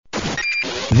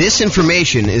This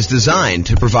information is designed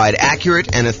to provide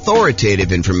accurate and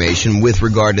authoritative information with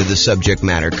regard to the subject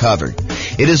matter covered.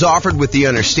 It is offered with the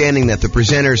understanding that the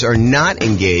presenters are not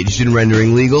engaged in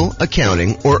rendering legal,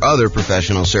 accounting, or other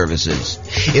professional services.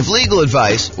 If legal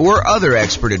advice or other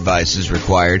expert advice is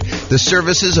required, the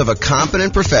services of a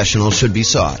competent professional should be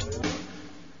sought.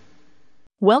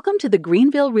 Welcome to the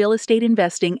Greenville Real Estate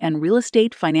Investing and Real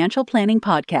Estate Financial Planning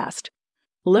Podcast.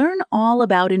 Learn all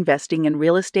about investing in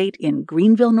real estate in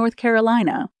Greenville, North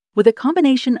Carolina, with a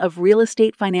combination of real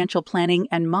estate financial planning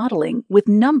and modeling with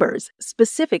numbers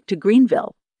specific to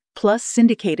Greenville, plus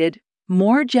syndicated,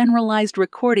 more generalized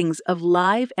recordings of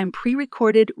live and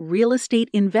pre-recorded real estate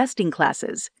investing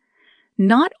classes,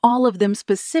 not all of them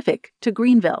specific to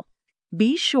Greenville.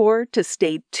 Be sure to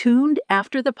stay tuned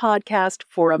after the podcast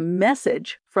for a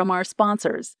message from our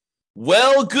sponsors.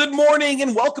 Well, good morning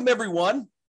and welcome, everyone.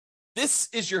 This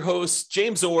is your host,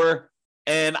 James Orr,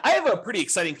 and I have a pretty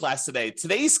exciting class today.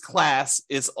 Today's class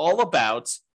is all about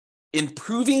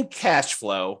improving cash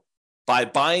flow by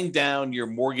buying down your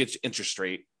mortgage interest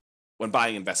rate when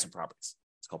buying investment properties.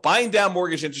 It's called Buying Down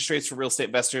Mortgage Interest Rates for Real Estate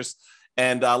Investors.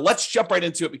 And let's jump right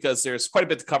into it because there's quite a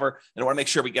bit to cover, and I want to make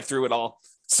sure we get through it all.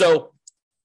 So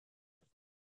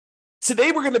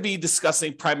today we're going to be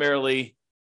discussing primarily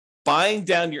buying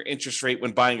down your interest rate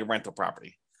when buying a rental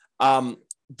property.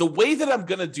 The way that I'm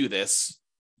going to do this,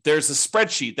 there's a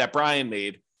spreadsheet that Brian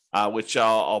made, which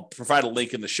I'll provide a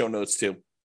link in the show notes to.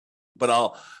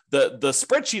 But the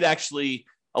spreadsheet actually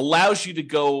allows you to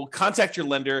go contact your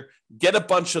lender, get a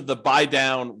bunch of the buy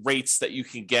down rates that you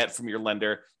can get from your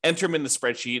lender, enter them in the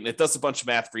spreadsheet, and it does a bunch of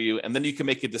math for you. And then you can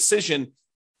make a decision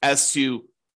as to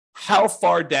how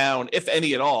far down, if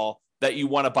any at all, that you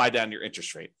want to buy down your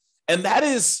interest rate. And that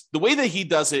is the way that he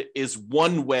does it is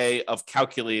one way of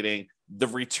calculating the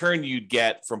return you'd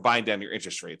get from buying down your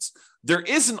interest rates. There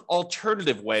is an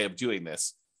alternative way of doing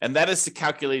this, and that is to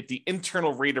calculate the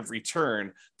internal rate of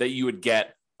return that you would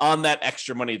get on that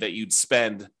extra money that you'd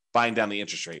spend buying down the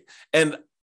interest rate. And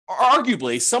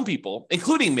arguably, some people,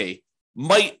 including me,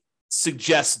 might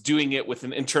suggest doing it with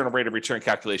an internal rate of return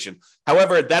calculation.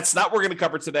 However, that's not what we're going to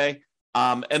cover today.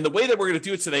 And the way that we're going to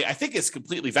do it today, I think is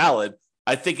completely valid.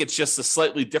 I think it's just a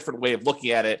slightly different way of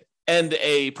looking at it and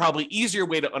a probably easier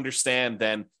way to understand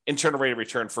than internal rate of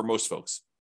return for most folks.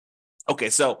 Okay,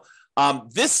 so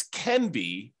this can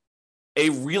be a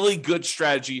really good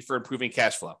strategy for improving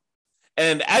cash flow.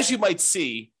 And as you might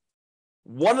see,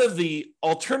 one of the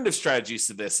alternative strategies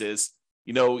to this is,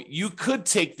 you could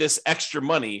take this extra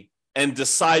money and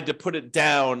decide to put it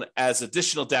down as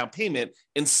additional down payment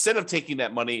instead of taking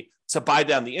that money to buy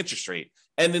down the interest rate.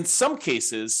 And in some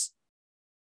cases,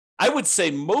 I would say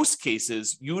most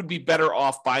cases, you would be better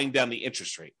off buying down the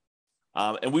interest rate.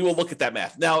 And we will look at that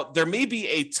math. Now, there may be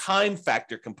a time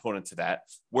factor component to that,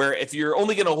 where if you're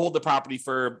only going to hold the property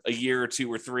for a year or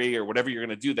two or three or whatever you're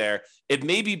going to do there, it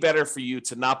may be better for you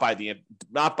to not buy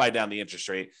down the interest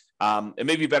rate. It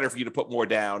may be better for you to put more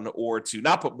down or to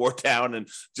not put more down and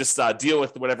just deal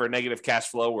with whatever negative cash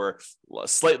flow or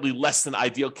slightly less than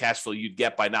ideal cash flow you'd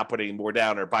get by not putting more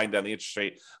down or buying down the interest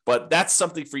rate. But that's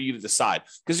something for you to decide.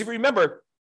 Because if you remember,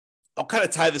 I'll kind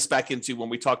of tie this back into when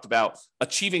we talked about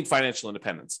achieving financial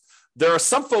independence. There are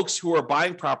some folks who are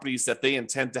buying properties that they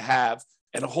intend to have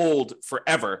and hold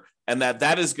forever, and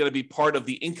that is going to be part of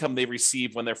the income they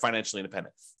receive when they're financially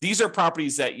independent. These are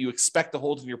properties that you expect to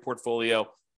hold in your portfolio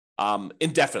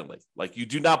indefinitely. Like you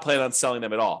do not plan on selling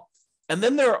them at all. And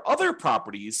then there are other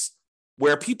properties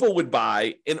where people would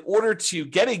buy in order to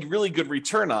get a really good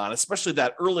return on, especially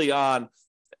that early on,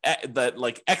 that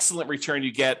like excellent return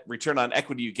on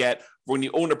equity you get when you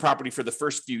own a property for the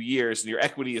first few years and your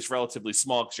equity is relatively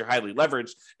small because you're highly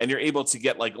leveraged and you're able to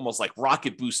get like almost like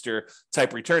rocket booster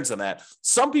type returns on that.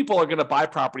 Some people are going to buy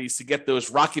properties to get those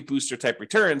rocket booster type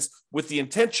returns with the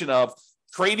intention of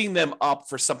trading them up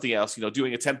for something else,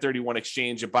 doing a 1031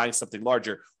 exchange and buying something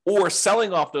larger, or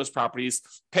selling off those properties,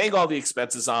 paying all the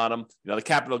expenses on them, the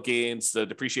capital gains, the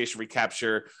depreciation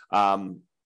recapture,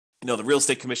 the real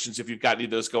estate commissions, if you've got any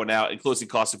of those going out, and closing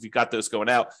costs, if you've got those going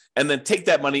out, and then take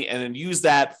that money and then use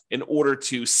that in order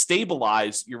to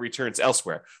stabilize your returns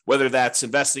elsewhere, whether that's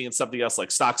investing in something else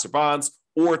like stocks or bonds,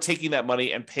 or taking that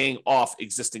money and paying off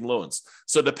existing loans.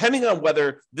 So depending on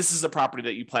whether this is a property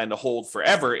that you plan to hold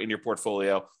forever in your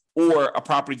portfolio, or a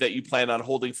property that you plan on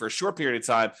holding for a short period of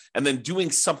time and then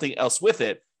doing something else with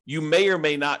it, you may or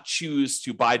may not choose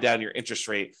to buy down your interest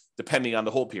rate depending on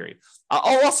the hold period.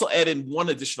 I'll also add in one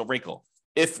additional wrinkle.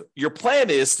 If your plan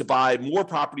is to buy more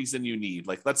properties than you need,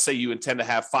 like let's say you intend to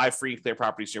have 5 free and clear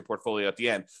properties in your portfolio at the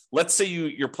end. Let's say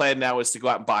your plan now is to go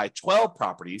out and buy 12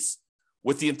 properties.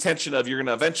 with the intention of you're going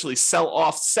to eventually sell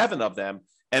off 7 of them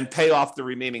and pay off the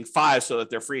remaining 5 so that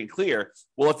they're free and clear.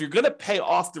 Well, if you're going to pay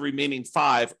off the remaining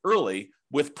 5 early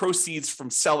with proceeds from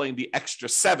selling the extra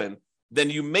 7, then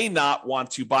you may not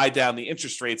want to buy down the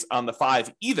interest rates on the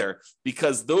 5 either,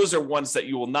 because those are ones that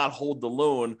you will not hold the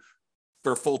loan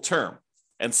for full term.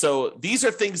 And so these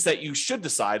are things that you should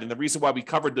decide. And the reason why we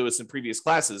covered those in previous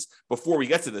classes before we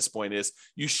get to this point is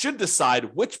you should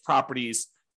decide which properties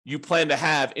you plan to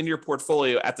have in your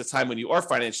portfolio at the time when you are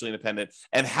financially independent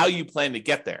and how you plan to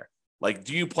get there. Like,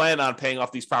 do you plan on paying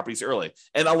off these properties early?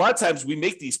 And a lot of times we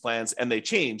make these plans and they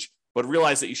change, but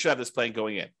realize that you should have this plan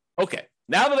going in. Okay,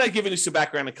 now that I've given you some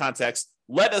background and context,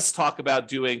 let us talk about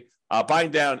doing buying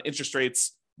down interest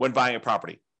rates when buying a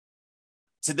property.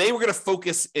 Today, we're going to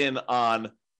focus in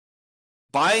on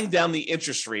buying down the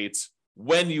interest rates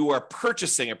when you are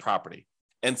purchasing a property.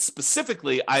 And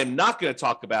specifically, I am not going to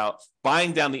talk about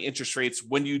buying down the interest rates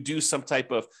when you do some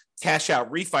type of cash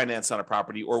out refinance on a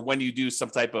property, or when you do some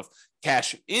type of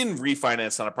cash in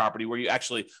refinance on a property where you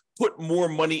actually put more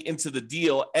money into the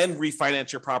deal and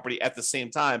refinance your property at the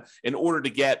same time in order to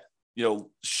get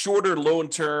shorter loan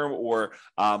term or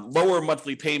lower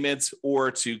monthly payments,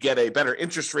 or to get a better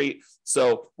interest rate.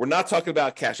 So we're not talking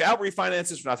about cash out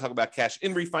refinances. We're not talking about cash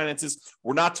in refinances.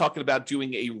 We're not talking about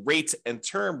doing a rate and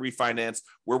term refinance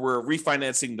where we're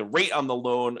refinancing the rate on the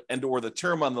loan and or the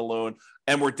term on the loan.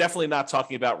 And we're definitely not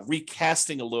talking about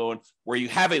recasting a loan where you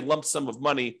have a lump sum of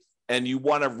money and you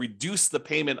want to reduce the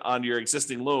payment on your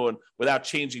existing loan without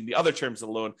changing the other terms of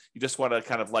the loan. You just want to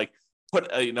kind of like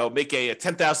make a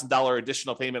 $10,000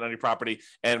 additional payment on your property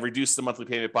and reduce the monthly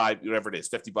payment by whatever it is,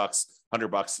 $50,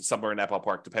 $100, somewhere in that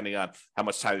ballpark, depending on how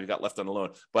much time you've got left on the loan.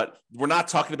 But we're not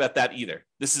talking about that either.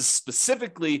 This is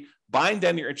specifically buying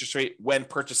down your interest rate when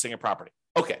purchasing a property.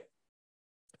 Okay.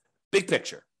 Big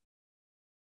picture.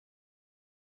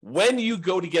 When you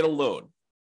go to get a loan,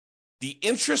 the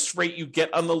interest rate you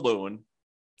get on the loan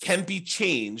can be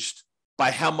changed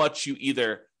by how much you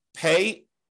either pay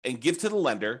and give to the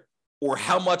lender, or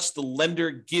how much the lender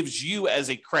gives you as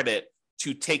a credit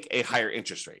to take a higher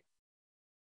interest rate.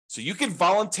 So you can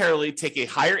voluntarily take a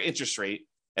higher interest rate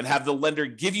and have the lender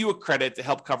give you a credit to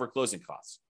help cover closing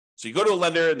costs. So you go to a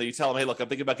lender and then you tell them, hey, look, I'm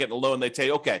thinking about getting a loan. They tell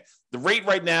you, okay, the rate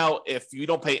right now, if you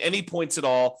don't pay any points at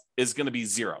all, is going to be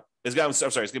 0. It's going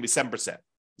to be 7%.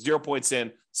 0 points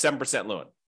in, 7% loan.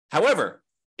 However,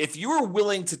 if you are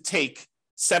willing to take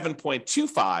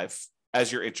 7.25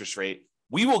 as your interest rate,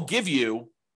 we will give you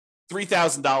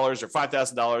 $3,000 or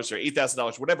 $5,000 or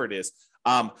 $8,000, whatever it is,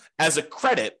 as a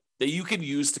credit that you can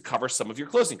use to cover some of your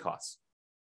closing costs.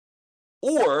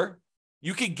 Or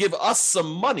you can give us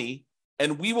some money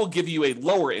and we will give you a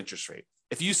lower interest rate.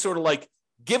 If you sort of like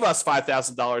give us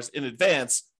 $5,000 in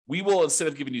advance, we will, instead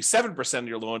of giving you 7% of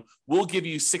your loan, we'll give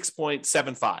you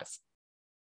 6.75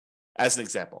 as an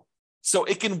example. So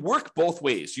it can work both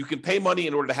ways. You can pay money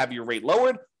in order to have your rate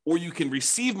lowered, or you can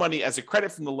receive money as a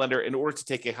credit from the lender in order to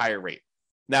take a higher rate.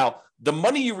 Now, the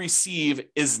money you receive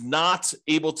is not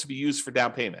able to be used for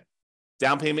down payment.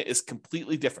 Down payment is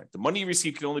completely different. The money you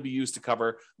receive can only be used to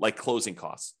cover like closing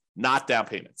costs, not down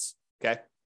payments.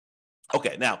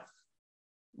 Okay. Now,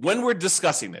 when we're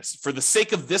discussing this, for the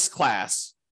sake of this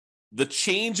class, the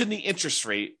change in the interest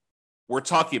rate we're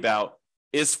talking about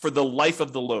is for the life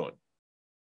of the loan.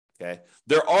 Okay.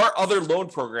 There are other loan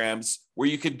programs where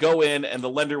you could go in and the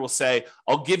lender will say,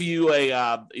 I'll give you a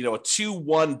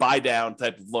 2-1 buy down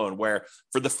type of loan where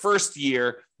for the first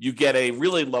year you get a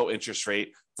really low interest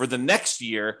rate. For the next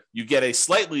year, you get a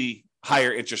slightly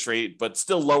higher interest rate, but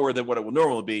still lower than what it would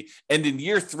normally be. And in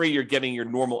year 3, you're getting your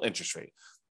normal interest rate.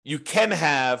 You can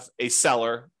have a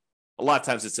seller, a lot of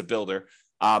times it's a builder,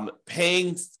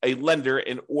 paying a lender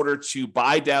in order to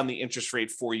buy down the interest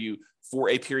rate for you for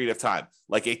a period of time,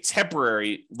 like a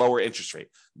temporary lower interest rate.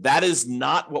 That is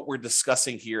not what we're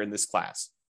discussing here in this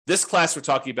class. This class, we're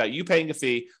talking about you paying a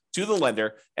fee to the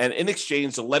lender, and in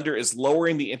exchange, the lender is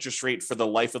lowering the interest rate for the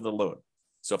life of the loan.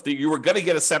 So if you were going to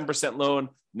get a 7% loan,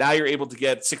 now you're able to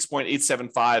get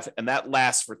 6.875, and that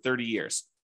lasts for 30 years.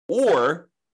 Or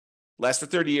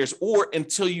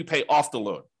until you pay off the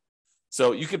loan.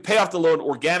 So you can pay off the loan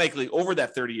organically over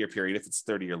that 30-year period if it's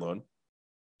a 30-year loan.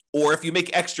 Or if you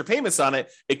make extra payments on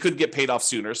it, it could get paid off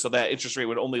sooner. So that interest rate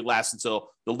would only last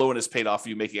until the loan is paid off,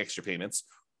 you making extra payments.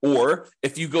 Or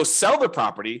if you go sell the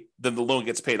property, then the loan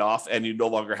gets paid off and you no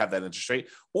longer have that interest rate.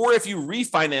 Or if you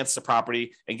refinance the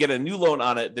property and get a new loan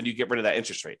on it, then you get rid of that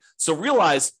interest rate. So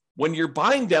realize when you're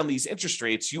buying down these interest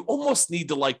rates, you almost need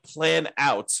to like plan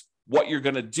out what you're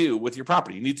going to do with your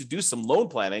property. You need to do some loan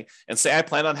planning and say, I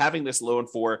plan on having this loan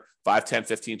for 5, 10,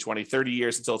 15, 20, 30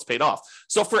 years until it's paid off.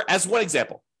 So as one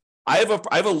example, I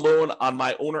have a loan on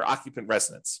my owner occupant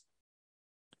residence,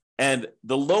 and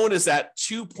the loan is at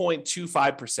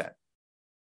 2.25%.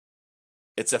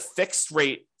 It's a fixed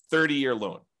rate 30-year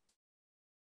loan.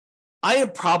 I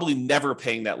am probably never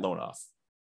paying that loan off.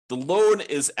 The loan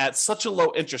is at such a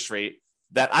low interest rate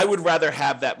that I would rather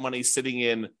have that money sitting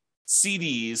in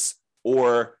CDs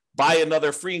or buy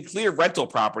another free and clear rental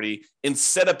property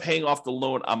instead of paying off the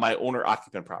loan on my owner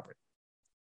occupant property.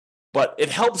 But it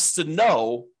helps to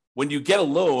know when you get a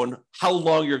loan how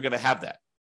long you're going to have that.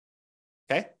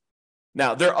 Okay?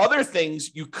 Now, there are other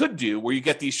things you could do where you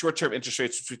get these short-term interest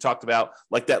rates, which we talked about,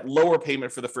 like that lower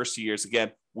payment for the first 2 years.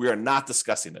 Again, we are not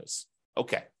discussing those.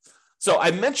 Okay. So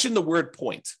I mentioned the word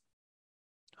point.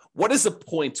 What is a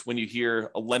point when you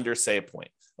hear a lender say a point?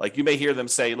 Like you may hear them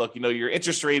say, look, your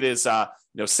interest rate is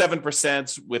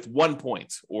 7% with 1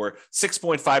 point, or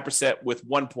 6.5% with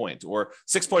 1 point, or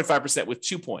 6.5% with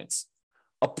 2 points.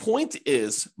 A point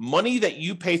is money that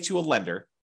you pay to a lender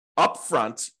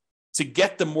upfront to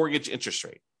get the mortgage interest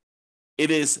rate.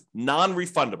 It is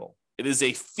non-refundable. It is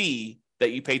a fee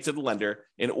that you pay to the lender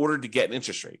in order to get an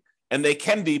interest rate. And they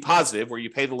can be positive where you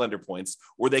pay the lender points,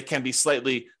 or they can be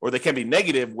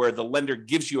negative where the lender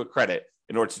gives you a credit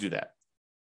in order to do that.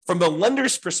 From the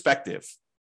lender's perspective,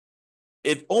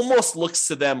 it almost looks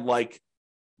to them like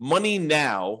money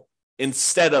now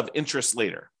instead of interest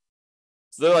later.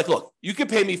 So they're like, look, you can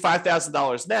pay me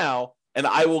 $5,000 now, and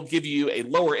I will give you a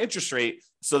lower interest rate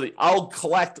so that I'll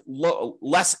collect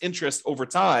less interest over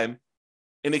time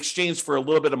in exchange for a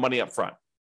little bit of money up front.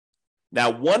 Now,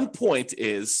 1 point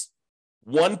is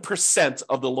 1%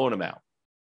 of the loan amount.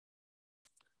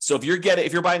 So if you're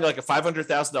buying like a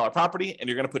 $500,000 property and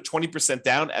you're going to put 20%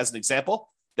 down as an example,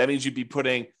 that means you'd be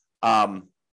putting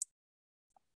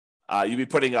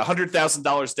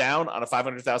 $100,000 down on a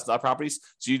 $500,000 property.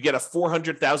 So you'd get a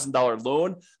 $400,000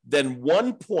 loan. Then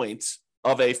 1 point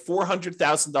of a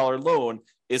 $400,000 loan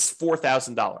is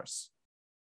 $4,000.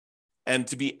 And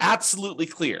to be absolutely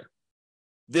clear,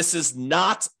 this is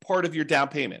not part of your down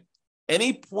payment.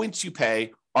 Any points you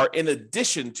pay are in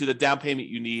addition to the down payment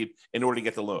you need in order to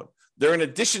get the loan. They're in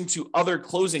addition to other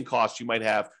closing costs you might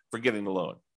have for getting the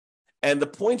loan. And the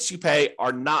points you pay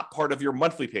are not part of your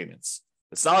monthly payments.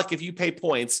 It's not like if you pay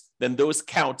points, then those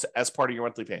count as part of your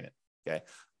monthly payment. Okay.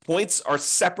 Points are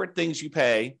separate things you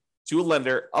pay to a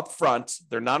lender upfront.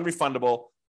 They're non-refundable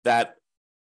that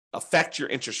affect your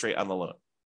interest rate on the loan.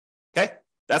 Okay.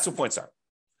 That's what points are.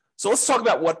 So let's talk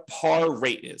about what par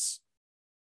rate is.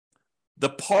 The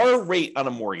par rate on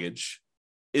a mortgage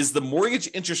is the mortgage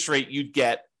interest rate you'd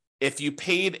get if you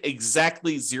paid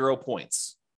exactly 0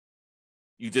 points.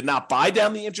 You did not buy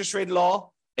down the interest rate at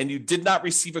all, and you did not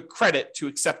receive a credit to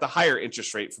accept a higher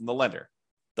interest rate from the lender.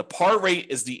 The par rate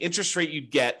is the interest rate you'd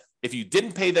get if you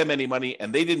didn't pay them any money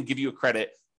and they didn't give you a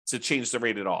credit to change the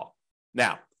rate at all.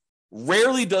 Now,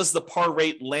 rarely does the par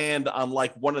rate land on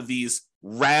like one of these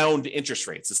round interest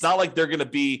rates. It's not like they're going to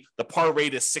be the par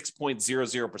rate is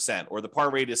 6.00% or the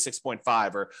par rate is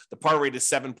 6.5 or the par rate is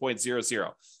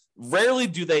 7.00. Rarely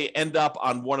do they end up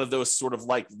on one of those sort of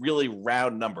like really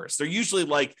round numbers. They're usually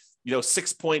like,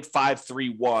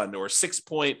 6.531 or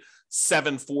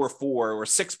 6.744 or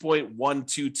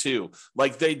 6.122.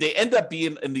 Like they end up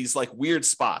being in these like weird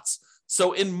spots.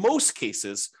 So in most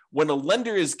cases, when a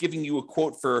lender is giving you a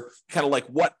quote for kind of like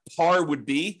what par would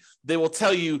be, they will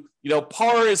tell you,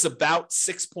 par is about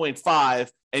 6.5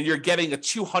 and you're getting a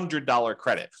 $200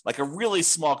 credit, like a really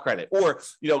small credit. Or,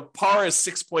 par is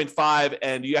 6.5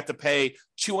 and you have to pay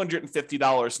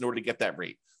 $250 in order to get that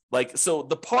rate. Like, so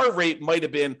the par rate might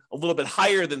have been a little bit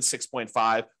higher than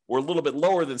 6.5 or a little bit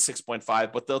lower than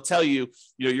 6.5, but they'll tell you,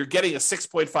 you're getting a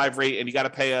 6.5 rate and you got to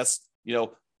pay us,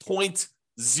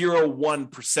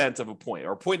 0.01% of a point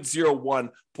or 0.01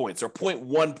 points or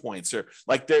 0.1 points, or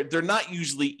like they're not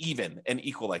usually even and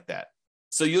equal like that.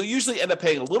 So you'll usually end up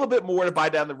paying a little bit more to buy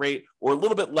down the rate or a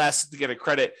little bit less to get a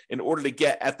credit in order to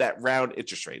get at that round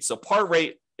interest rate. So par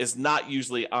rate is not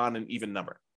usually on an even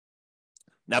number.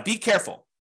 Now be careful.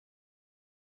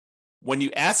 When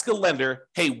you ask a lender,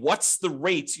 hey, what's the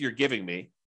rate you're giving me?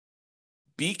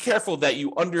 Be careful that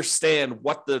you understand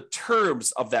what the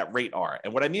terms of that rate are.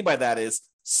 And what I mean by that is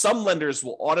some lenders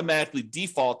will automatically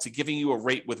default to giving you a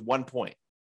rate with 1 point.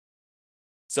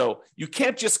 So you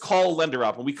can't just call a lender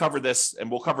up, and we cover this, and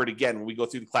we'll cover it again when we go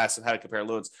through the class on how to compare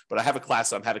loans, but I have a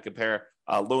class on how to compare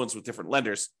loans with different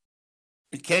lenders.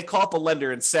 You can't call up a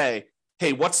lender and say,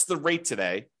 hey, what's the rate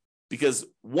today? Because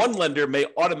one lender may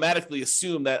automatically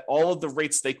assume that all of the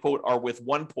rates they quote are with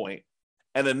 1 point,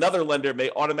 and another lender may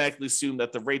automatically assume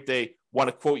that the rate they want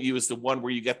to quote you is the one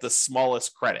where you get the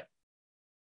smallest credit.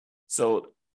 So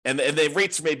And the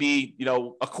rates may be,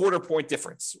 a quarter point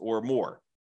difference or more,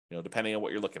 depending on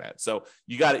what you're looking at. So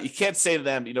you can't say to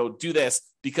them, do this,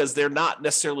 because they're not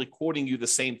necessarily quoting you the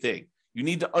same thing. You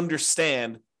need to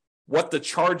understand what the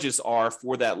charges are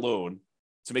for that loan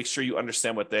to make sure you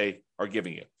understand what they are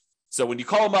giving you. So when you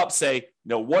call them up, say,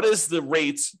 what is the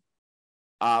rate?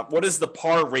 What is the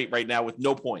par rate right now with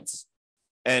no points?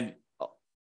 And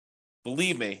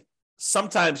believe me,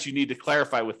 sometimes you need to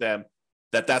clarify with them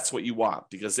that that's what you want,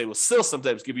 because they will still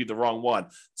sometimes give you the wrong one.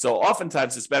 So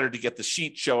oftentimes it's better to get the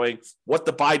sheet showing what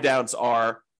the buy downs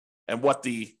are and what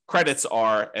the credits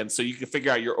are. And so you can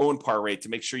figure out your own par rate to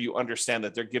make sure you understand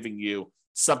that they're giving you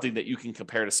something that you can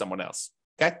compare to someone else.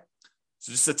 Okay.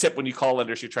 So just a tip when you call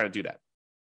lenders, you're trying to do that.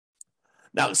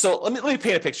 Now, so let me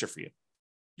paint a picture for you.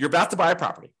 You're about to buy a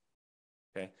property.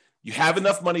 Okay. You have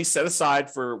enough money set aside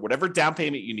for whatever down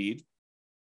payment you need.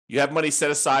 You have money set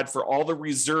aside for all the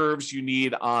reserves you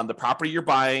need on the property you're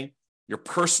buying, your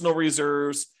personal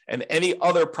reserves, and any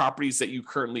other properties that you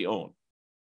currently own.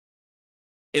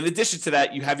 In addition to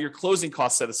that, you have your closing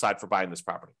costs set aside for buying this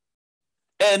property.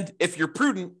 And if you're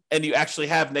prudent and you actually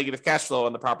have negative cash flow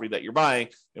on the property that you're buying,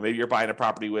 and maybe you're buying a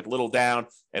property with little down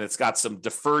and it's got some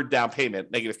deferred down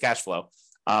payment, negative cash flow,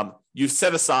 you've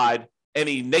set aside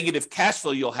any negative cash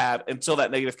flow you'll have until that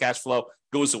negative cash flow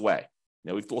goes away.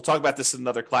 We'll talk about this in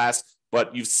another class,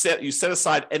 but you set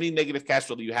aside any negative cash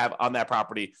flow that you have on that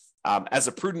property as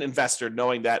a prudent investor,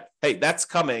 knowing that, hey, that's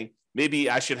coming. Maybe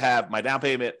I should have my down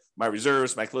payment, my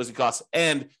reserves, my closing costs,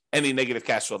 and any negative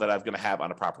cash flow that I'm going to have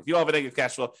on a property. If you don't have a negative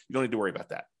cash flow, you don't need to worry about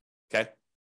that. Okay.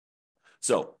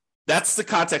 So that's the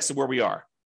context of where we are.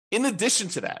 In addition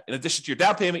to that, in addition to your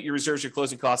down payment, your reserves, your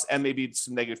closing costs, and maybe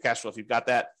some negative cash flow, if you've got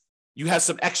that, you have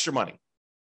some extra money.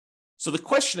 So the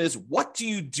question is, what do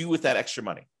you do with that extra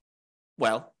money?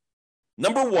 Well,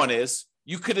 number one is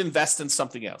you could invest in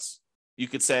something else. You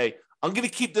could say, I'm going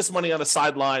to keep this money on the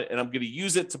sideline and I'm going to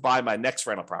use it to buy my next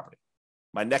rental property,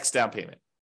 my next down payment,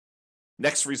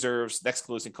 next reserves, next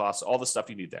closing costs, all the stuff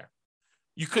you need there.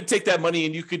 You could take that money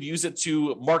and you could use it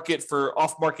to market for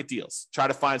off-market deals. Try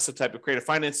to find some type of creative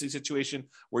financing situation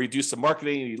where you do some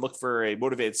marketing and you look for a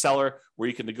motivated seller where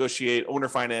you can negotiate owner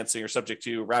financing or subject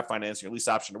to wrap financing or lease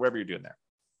option or whatever you're doing there.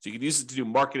 So you can use it to do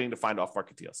marketing to find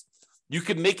off-market deals. You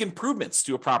can make improvements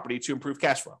to a property to improve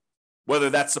cash flow, whether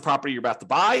that's the property you're about to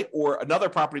buy or another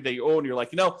property that you own. You're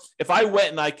like, if I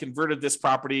went and I converted this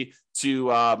property to,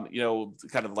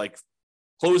 kind of like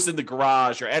closed in the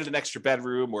garage or added an extra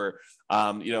bedroom or,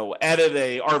 added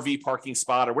a RV parking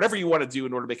spot or whatever you want to do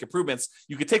in order to make improvements,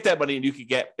 you could take that money and you could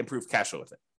get improved cash flow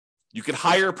with it. You could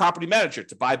hire a property manager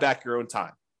to buy back your own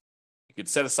time. You could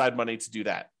set aside money to do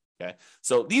that. Okay.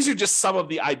 So these are just some of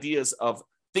the ideas of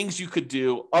things you could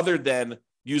do other than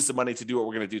use the money to do what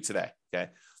we're going to do today. Okay.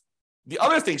 The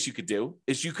other things you could do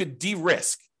is you could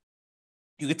de-risk.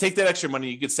 You could take that extra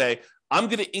money. You could say, I'm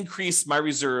going to increase my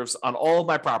reserves on all of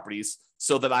my properties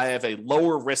so that I have a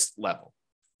lower risk level.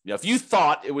 If you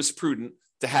thought it was prudent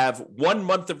to have 1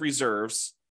 month of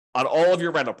reserves on all of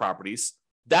your rental properties,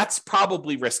 that's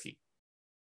probably risky.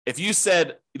 If you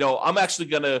said, I'm actually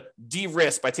going to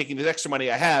de-risk by taking the extra money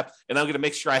I have, and I'm going to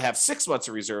make sure I have 6 months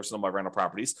of reserves on my rental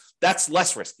properties, that's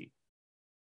less risky.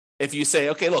 If you say,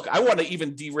 okay, look, I want to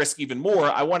even de-risk even more.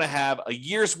 I want to have a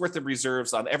year's worth of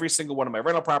reserves on every single one of my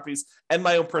rental properties and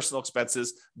my own personal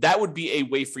expenses. That would be a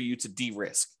way for you to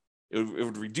de-risk. It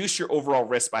would reduce your overall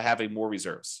risk by having more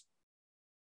reserves.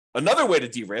 Another way to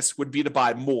de-risk would be to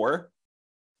buy more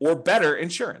or better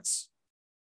insurance.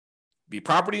 Be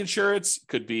property insurance,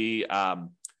 could be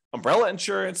umbrella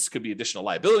insurance, could be additional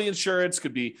liability insurance,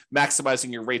 could be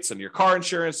maximizing your rates on your car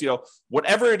insurance,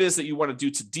 whatever it is that you want to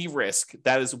do to de-risk,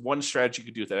 that is one strategy you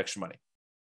could do with that extra money.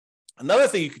 Another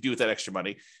thing you could do with that extra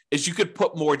money is you could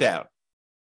put more down.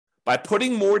 By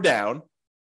putting more down,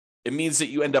 it means that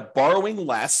you end up borrowing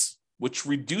less, which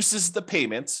reduces the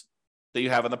payment that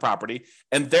you have on the property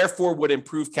and therefore would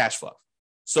improve cash flow.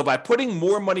 So by putting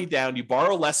more money down, you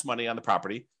borrow less money on the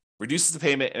property, reduces the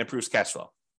payment and improves cash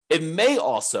flow. It may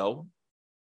also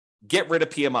get rid of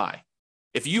PMI.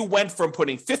 If you went from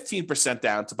putting 15%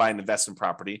 down to buy an investment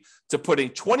property to putting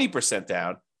 20%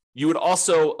 down, you would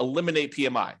also eliminate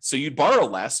PMI. So you'd borrow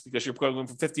less because you're going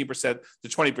from 15% to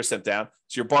 20% down.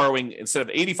 So you're borrowing, instead of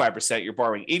 85%, you're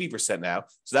borrowing 80% now.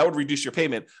 So that would reduce your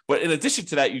payment. But in addition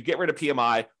to that, you get rid of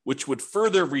PMI, which would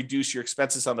further reduce your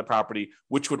expenses on the property,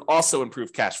 which would also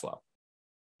improve cash flow.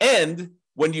 And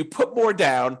when you put more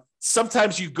down,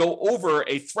 sometimes you go over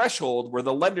a threshold where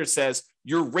the lender says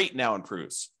your rate now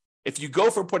improves. If you go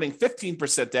from putting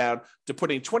 15% down to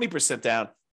putting 20% down,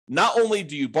 not only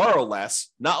do you borrow less,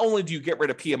 not only do you get rid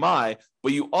of PMI,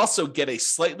 but you also get a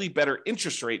slightly better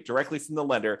interest rate directly from the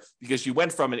lender because you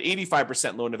went from an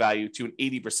 85% loan to value to an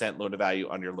 80% loan to value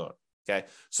on your loan. Okay.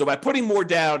 So by putting more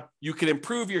down, you can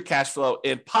improve your cash flow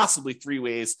in possibly 3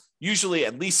 ways, usually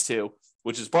at least 2,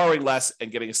 which is borrowing less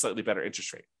and getting a slightly better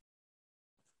interest rate.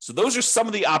 So those are some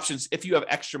of the options if you have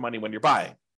extra money when you're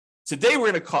buying. Today,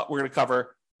 we're going to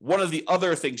cover one of the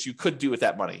other things you could do with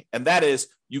that money, and that is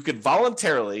you could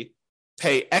voluntarily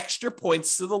pay extra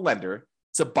points to the lender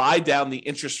to buy down the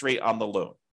interest rate on the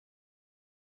loan.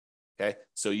 Okay,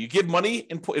 so you give money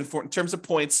in terms of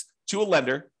points to a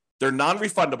lender. They're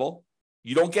non-refundable.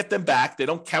 You don't get them back. They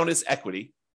don't count as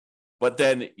equity, but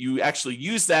then you actually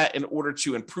use that in order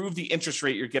to improve the interest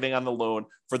rate you're getting on the loan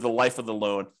for the life of the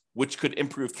loan, which could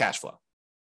improve cash flow.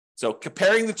 So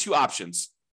comparing the two options,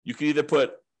 you can either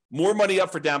put more money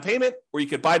up for down payment or you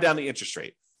could buy down the interest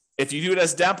rate. If you do it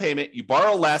as down payment, you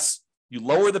borrow less, you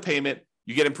lower the payment,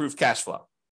 you get improved cash flow.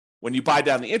 When you buy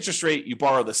down the interest rate, you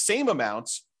borrow the same amount,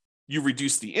 you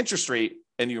reduce the interest rate,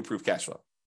 and you improve cash flow.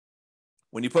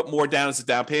 When you put more down as a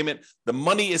down payment, the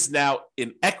money is now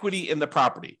in equity in the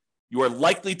property. You are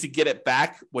likely to get it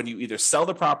back when you either sell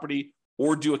the property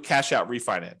or do a cash out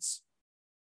refinance.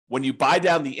 When you buy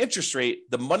down the interest rate,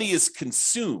 the money is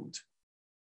consumed.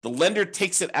 The lender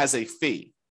takes it as a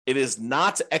fee. It is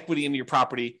not equity in your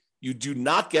property. You do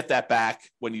not get that back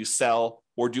when you sell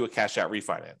or do a cash out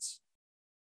refinance.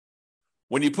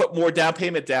 When you put more down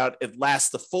payment down, it lasts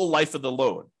the full life of the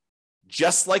loan,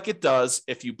 just like it does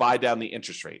if you buy down the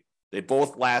interest rate. They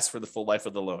both last for the full life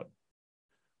of the loan.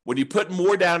 When you put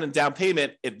more down in down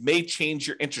payment, it may change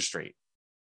your interest rate.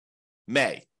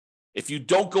 May. If you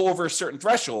don't go over a certain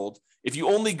threshold, if you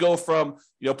only go from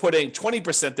putting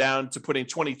 20% down to putting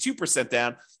 22%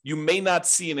 down, you may not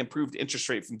see an improved interest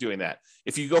rate from doing that.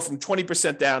 If you go from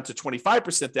 20% down to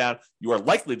 25% down, you are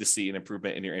likely to see an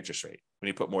improvement in your interest rate when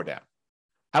you put more down.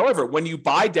 However, when you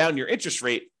buy down your interest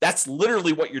rate, that's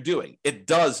literally what you're doing. It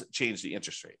does change the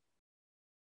interest rate.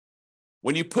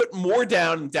 When you put more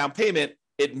down in down payment,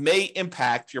 it may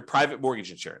impact your private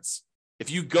mortgage insurance. If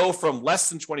you go from less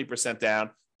than 20%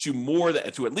 down to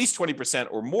at least 20%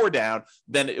 or more down,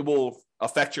 then it will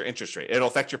affect your interest rate. It'll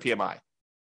affect your PMI.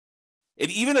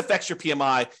 It even affects your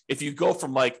PMI if you go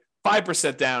from like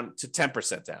 5% down to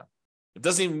 10% down. It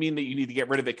doesn't even mean that you need to get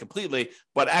rid of it completely,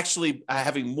 but actually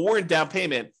having more in down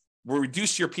payment will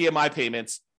reduce your PMI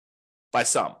payments by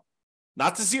some,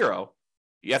 not to zero.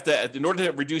 You have to, in order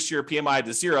to reduce your PMI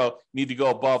to zero, you need to go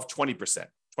above 20%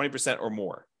 or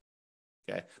more.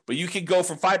 Okay. But you can go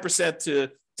from 5% to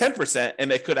 10%,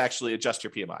 and it could actually adjust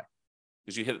your PMI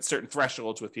because you hit certain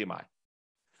thresholds with PMI.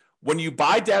 When you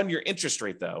buy down your interest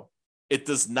rate, though, it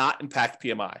does not impact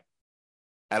PMI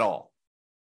at all.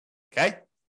 Okay.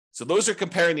 So those are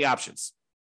comparing the options.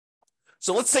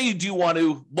 So let's say you do want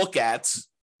to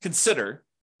consider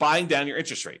buying down your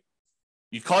interest rate.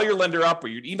 You call your lender up or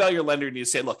you email your lender and you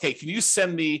say, look, hey, can you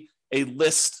send me a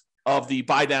list of the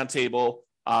buy down table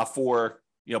for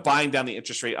buying down the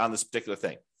interest rate on this particular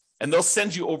thing? And they'll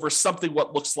send you over something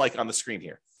what looks like on the screen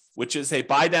here, which is a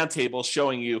buy down table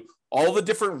showing you all the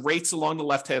different rates along the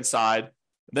left-hand side.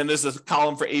 Then there's a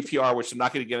column for APR, which I'm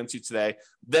not going to get into today.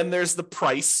 Then there's the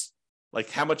price, like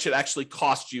how much it actually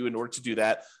cost you in order to do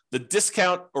that. The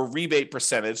discount or rebate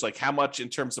percentage, like how much in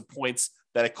terms of points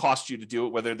that it costs you to do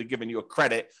it, whether they're giving you a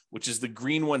credit, which is the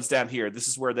green ones down here. This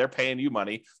is where they're paying you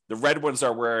money. The red ones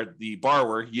are where the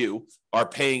borrower, you, are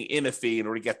paying in a fee in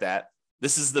order to get that.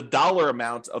 This is the dollar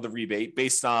amount of the rebate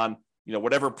based on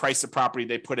whatever price of property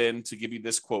they put in to give you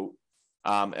this quote,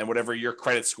 and whatever your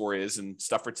credit score is and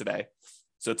stuff for today.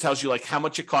 So it tells you like how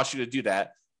much it costs you to do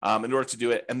that in order to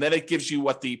do it. And then it gives you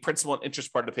what the principal and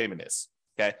interest part of the payment is.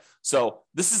 Okay. So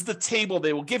this is the table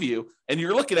they will give you. And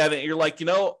you're looking at it and you're like,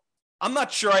 I'm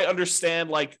not sure I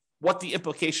understand like what the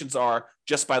implications are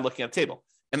just by looking at the table.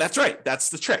 And that's right. That's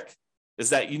the trick, is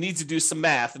that you need to do some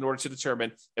math in order to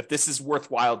determine if this is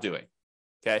worthwhile doing.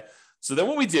 Okay. So then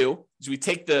what we do is we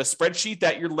take the spreadsheet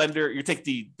that you take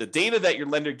the data that your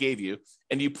lender gave you,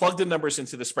 and you plug the numbers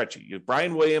into the spreadsheet. You have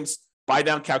Brian Williams buy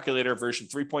down calculator version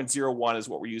 3.01 is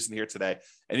what we're using here today.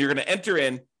 And you're going to enter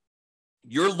in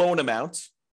your loan amount,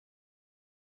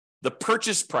 the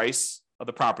purchase price of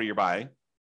the property you're buying,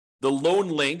 the loan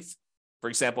length, for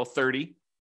example, 30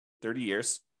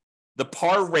 years, the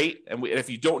par rate. And if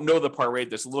you don't know the par rate,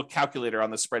 there's a little calculator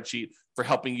on the spreadsheet for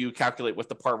helping you calculate what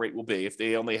the par rate will be. If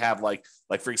they only have like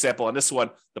for example, on this one,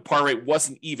 the par rate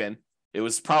wasn't even. It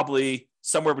was probably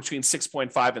somewhere between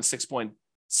 6.5 and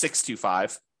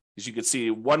 6.625. As you can see,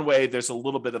 one way there's a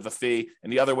little bit of a fee,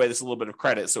 and the other way there's a little bit of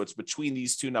credit. So it's between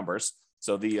these two numbers.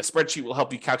 So the spreadsheet will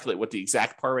help you calculate what the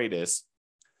exact par rate is.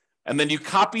 And then you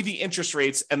copy the interest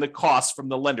rates and the costs from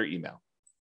the lender email.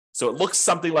 So it looks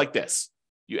something like this.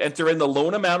 You enter in the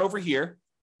loan amount over here,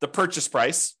 the purchase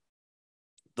price,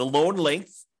 the loan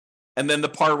length, and then the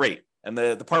par rate. And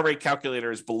the par rate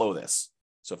calculator is below this.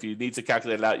 So if you need to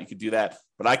calculate it out, you can do that.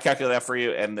 But I calculate that for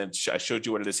you, and then I showed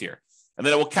you what it is here. And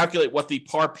then it will calculate what the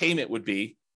par payment would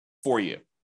be for you.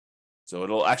 So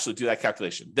it'll actually do that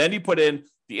calculation. Then you put in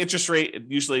the interest rate. It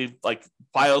usually like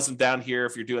files them down here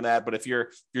if you're doing that. But if you're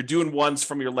doing ones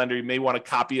from your lender, you may want to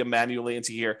copy them manually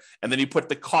into here. And then you put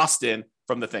the cost in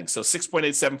from the thing. So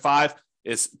 6.875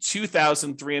 is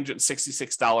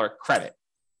 $2,366 credit.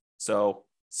 So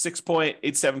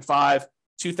 6.875,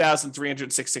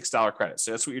 $2,366 credit.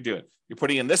 So that's what you're doing. You're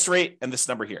putting in this rate and this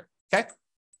number here. Okay.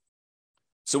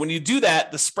 So when you do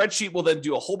that, the spreadsheet will then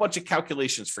do a whole bunch of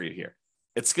calculations for you here.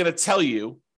 It's going to tell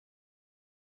you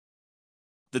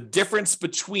the difference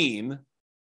between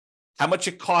how much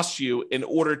it costs you in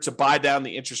order to buy down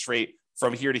the interest rate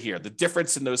from here to here, the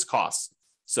difference in those costs.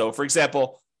 So for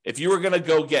example, if you were going to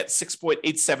go get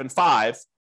 6.875,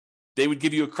 they would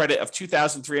give you a credit of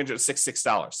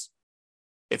 $2,366.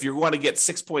 If you want to get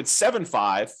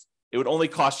 6.75, it would only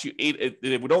cost you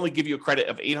it would only give you a credit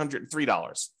of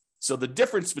 $803. So the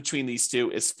difference between these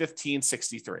two is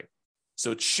 $1,563.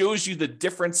 So it shows you the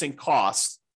difference in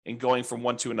cost in going from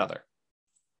one to another.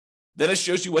 Then it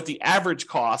shows you what the average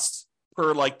cost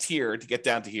per like tier to get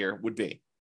down to here would be.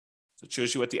 So it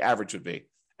shows you what the average would be.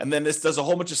 And then this does a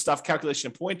whole bunch of stuff, calculation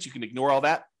of points. You can ignore all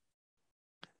that.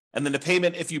 And then the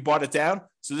payment if you bought it down.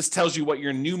 So this tells you what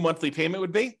your new monthly payment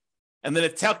would be. And then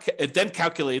it then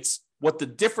calculates what the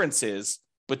difference is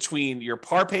between your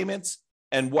par payments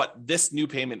and what this new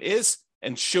payment is,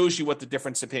 and shows you what the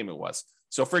difference in payment was.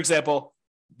 So for example,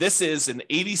 this is an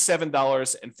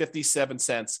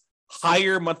 $87.57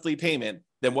 higher monthly payment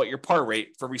than what your par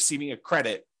rate for receiving a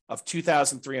credit of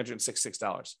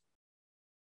 $2,366.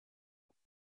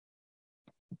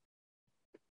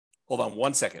 Hold on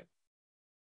one second.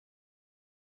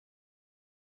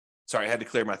 Sorry, I had to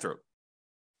clear my throat.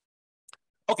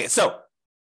 Okay, so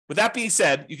with that being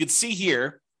said, you can see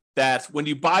here that when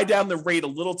you buy down the rate a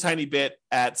little tiny bit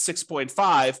at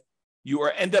 6.5, you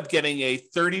end up getting a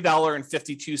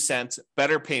 $30.52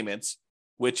 better payment,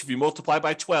 which if you multiply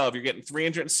by 12, you're getting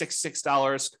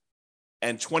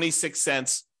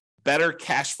 $366.26 better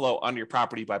cash flow on your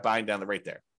property by buying down the rate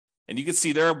there. And you can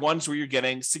see there are ones where you're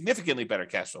getting significantly better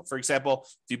cash flow. For example,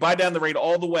 if you buy down the rate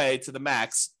all the way to the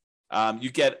max,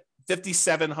 you get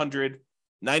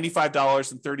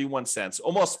 $5,795.31,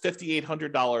 almost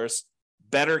 $5,800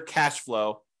 better cash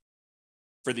flow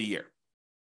for the year.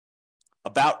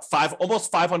 About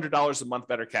almost $500 a month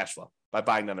better cash flow by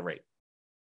buying down the rate.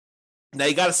 Now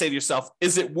you got to say to yourself,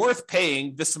 is it worth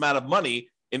paying this amount of money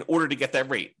in order to get that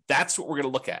rate? That's what we're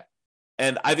going to look at.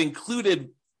 And I've included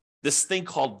this thing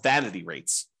called vanity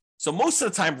rates. So most of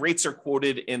the time rates are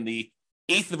quoted in the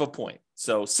eighth of a point.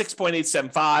 So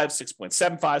 6.875,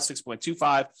 6.75,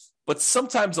 6.25. But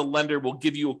sometimes a lender will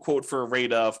give you a quote for a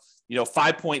rate of,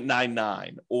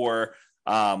 5.99 or,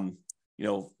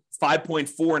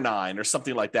 5.49 or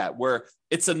something like that, where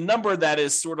it's a number that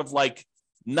is sort of like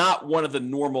not one of the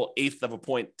normal eighth of a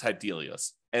point type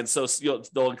deals. And so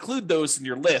they'll include those in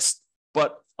your list,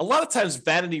 but a lot of times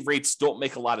vanity rates don't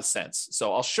make a lot of sense.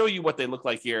 So I'll show you what they look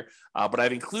like here, but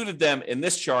I've included them in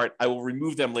this chart. I will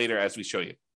remove them later as we show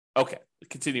you. Okay,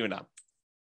 continuing on.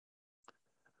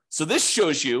 So this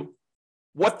shows you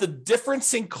what the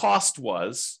difference in cost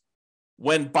was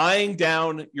when buying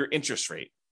down your interest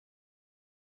rate.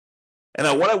 And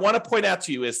what I want to point out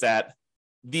to you is that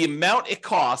the amount it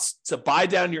costs to buy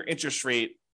down your interest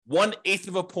rate 1/8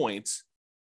 of a point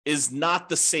is not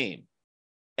the same.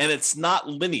 And it's not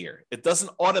linear. It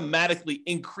doesn't automatically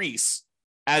increase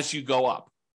as you go up.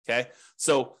 Okay.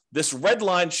 So this red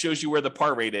line shows you where the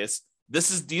par rate is.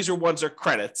 These ones are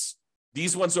credits.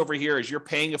 These ones over here is you're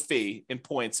paying a fee in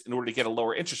points in order to get a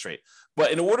lower interest rate.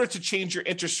 But in order to change your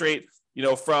interest rate,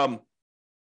 from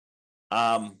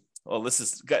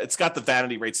it's got the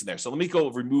vanity rates in there. So let me go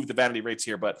remove the vanity rates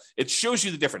here, but it shows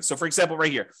you the difference. So for example,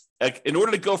 right here, in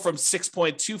order to go from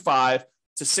 6.25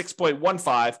 to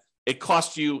 6.15, it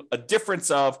cost you a difference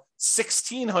of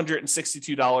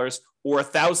 $1,662 or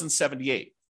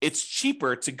 $1,078. It's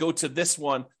cheaper to go to this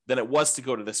one than it was to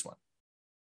go to this one.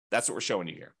 That's what we're showing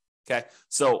you here. Okay.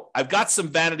 So I've got some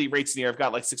vanity rates in here. I've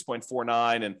got like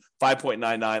 6.49 and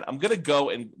 5.99. I'm going to go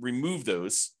and remove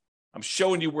those. I'm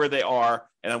showing you where they are,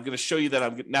 and I'm going to show you that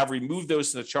I'm now remove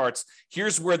those in the charts.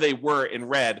 Here's where they were in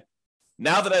red.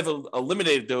 Now that I've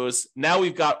eliminated those, now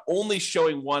we've got only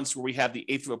showing ones where we have the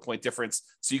eighth of a point difference.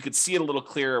 So you could see it a little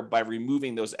clearer by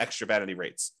removing those extra vanity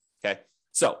rates. Okay.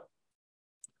 So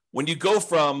when you go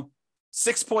from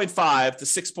 6.5 to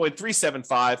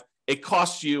 6.375, it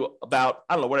costs you about,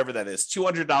 I don't know, whatever that is,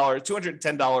 $200,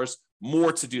 $210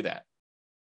 more to do that.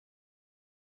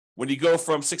 When you go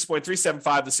from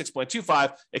 6.375 to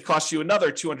 6.25, it costs you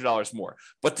another $200 more.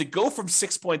 But to go from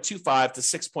 6.25 to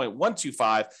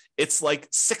 6.125, it's like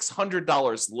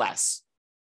 $600 less.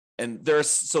 And there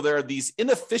are these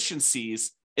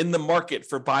inefficiencies in the market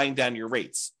for buying down your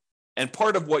rates. And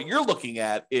part of what you're looking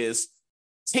at is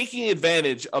taking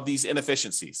advantage of these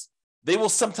inefficiencies. They will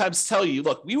sometimes tell you,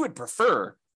 look, we would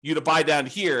prefer you to buy down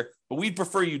here, but we'd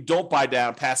prefer you don't buy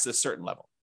down past this certain level.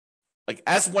 Like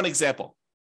as one example,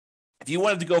 if you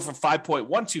wanted to go from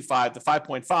 5.125 to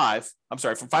 5.5, I'm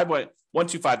sorry, from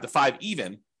 5.125 to 5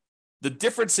 even, the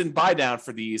difference in buy down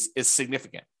for these is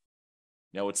significant.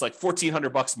 It's like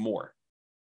 $1,400 more.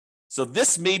 So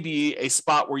this may be a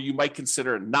spot where you might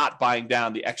consider not buying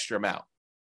down the extra amount.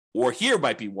 Or here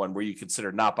might be one where you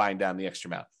consider not buying down the extra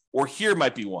amount. Or here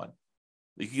might be one.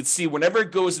 You can see whenever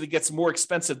it goes and it gets more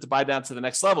expensive to buy down to the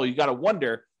next level, you got to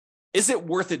wonder, is it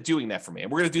worth it doing that for me? And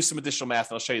we're going to do some additional math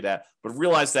and I'll show you that, but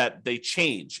realize that they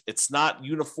change. It's not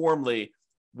uniformly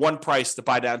one price to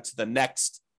buy down to the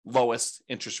next lowest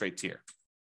interest rate tier.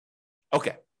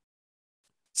 Okay.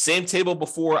 Same table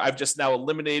before. I've just now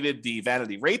eliminated the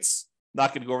vanity rates.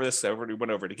 Not going to go over this. I already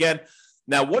went over it again.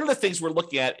 Now, one of the things we're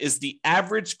looking at is the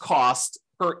average cost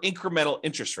per incremental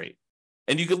interest rate.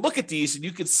 And you can look at these and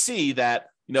you can see that,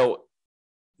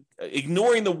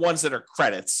 ignoring the ones that are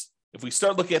credits, if we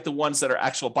start looking at the ones that are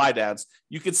actual buy downs,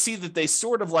 you can see that they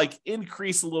sort of like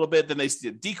increase a little bit, then they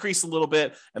decrease a little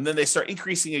bit, and then they start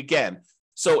increasing again.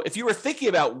 So if you were thinking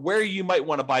about where you might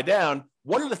want to buy down,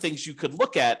 one of the things you could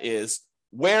look at is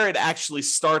where it actually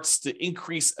starts to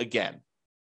increase again.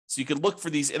 So you can look for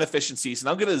these inefficiencies, and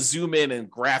I'm going to zoom in and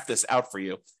graph this out for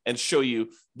you and show you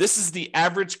this is the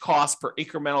average cost per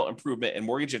incremental improvement in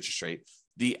mortgage interest rate,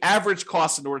 the average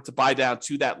cost in order to buy down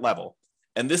to that level.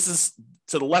 And this is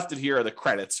to the left of here are the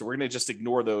credits. So we're going to just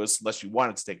ignore those unless you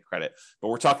wanted to take a credit, but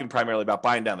we're talking primarily about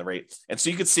buying down the rate. And so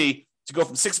you can see to go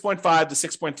from 6.5 to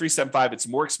 6.375, it's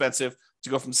more expensive. To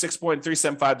go from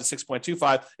 6.375 to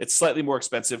 6.25, it's slightly more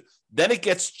expensive. Then it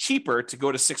gets cheaper to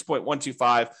go to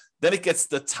 6.125. Then it gets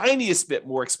the tiniest bit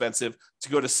more expensive to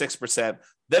go to 6%.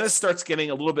 Then it starts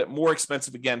getting a little bit more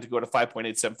expensive again to go to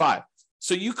 5.875.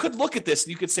 So you could look at this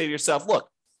and you could say to yourself, look,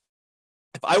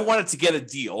 if I wanted to get a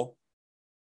deal,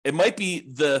 it might be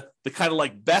the kind of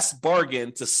like best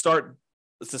bargain to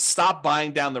stop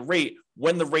buying down the rate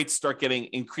when the rates start getting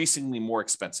increasingly more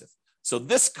expensive. So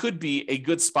this could be a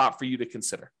good spot for you to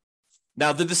consider.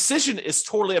 Now, the decision is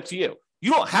totally up to you. You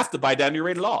don't have to buy down your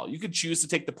rate at all. You could choose to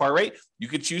take the par rate. You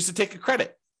could choose to take a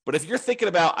credit. But if you're thinking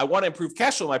about, I want to improve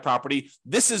cash flow in my property,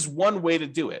 this is one way to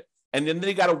do it. And then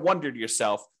you got to wonder to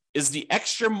yourself, is the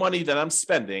extra money that I'm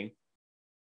spending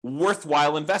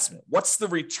worthwhile investment? What's the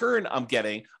return I'm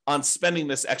getting on spending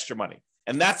this extra money?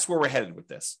 And that's where we're headed with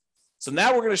this. So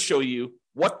now we're going to show you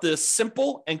what the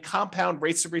simple and compound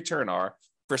rates of return are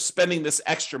for spending this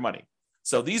extra money.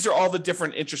 So these are all the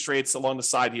different interest rates along the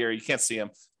side here. You can't see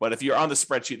them, but if you're on the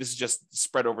spreadsheet, this is just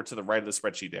spread over to the right of the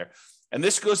spreadsheet there. And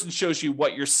this goes and shows you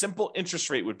what your simple interest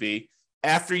rate would be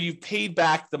after you've paid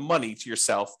back the money to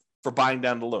yourself for buying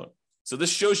down the loan. So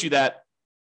this shows you that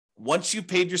once you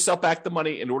paid yourself back the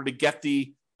money in order to get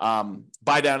the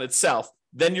buy down itself,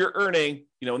 then you're earning,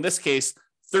 in this case,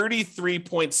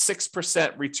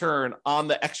 33.6% return on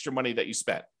the extra money that you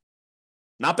spent.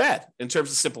 Not bad in terms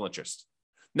of simple interest.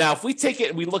 Now, if we take it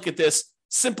and we look at this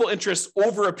simple interest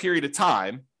over a period of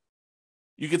time,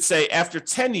 you could say after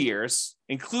 10 years,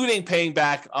 including paying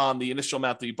back on the initial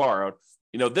amount that you borrowed,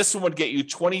 this one would get you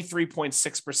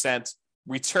 23.6%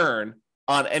 return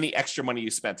on any extra money you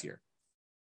spent here.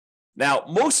 Now,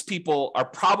 most people are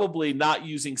probably not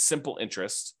using simple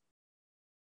interest,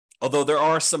 although there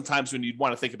are some times when you'd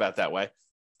want to think about it that way.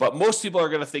 But most people are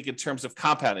going to think in terms of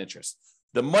compound interest.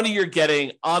 The money you're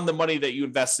getting on the money that you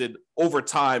invested over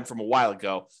time from a while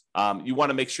ago, you want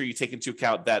to make sure you take into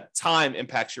account that time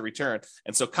impacts your return.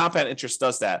 And so compound interest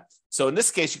does that. So in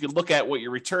this case, you can look at what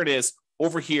your return is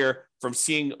over here from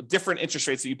seeing different interest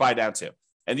rates that you buy down to.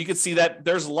 And you can see that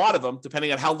there's a lot of them,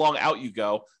 depending on how long out you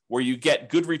go, where you get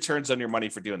good returns on your money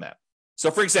for doing that. So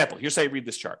for example, here's how you read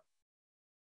this chart.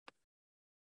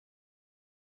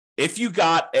 If you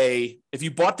bought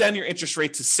down your interest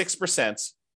rate to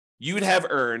 6%, you'd have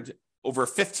earned over a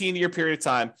 15-year period of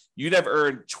time, you'd have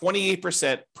earned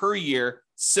 28% per year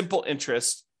simple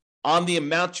interest on the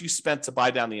amount you spent to buy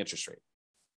down the interest rate.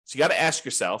 So you got to ask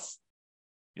yourself,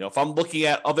 if I'm looking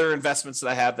at other investments that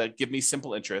I have that give me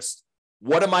simple interest,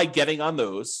 what am I getting on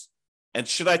those? And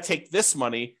should I take this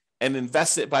money and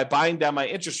invest it by buying down my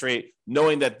interest rate,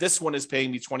 knowing that this one is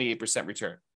paying me 28%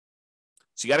 return?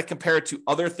 So you got to compare it to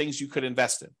other things you could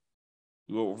invest in.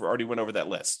 We already went over that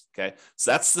list. Okay.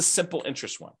 So that's the simple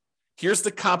interest one. Here's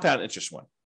the compound interest one.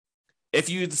 If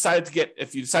you decide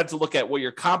to look at what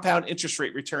your compound interest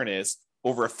rate return is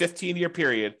over a 15-year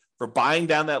period for buying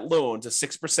down that loan to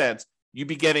 6%, you'd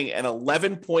be getting an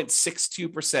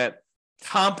 11.62%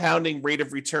 compounding rate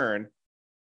of return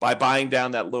by buying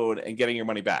down that loan and getting your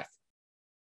money back.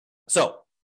 So,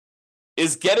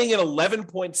 is getting an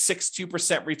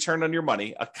 11.62% return on your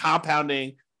money, a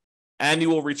compounding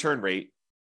annual return rate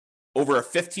over a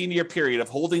 15-year period of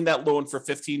holding that loan for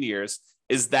 15 years,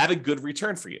 is that a good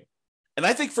return for you? And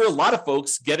I think for a lot of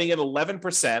folks, getting an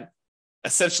 11%,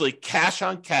 essentially cash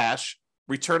on cash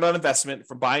return on investment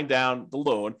from buying down the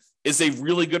loan is a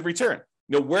really good return.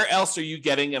 Where else are you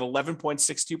getting an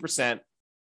 11.62%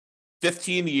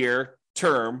 15-year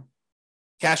term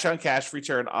cash on cash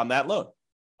return on that loan,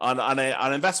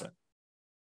 on investment?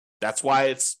 That's why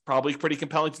it's probably pretty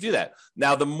compelling to do that.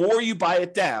 Now, the more you buy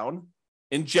it down,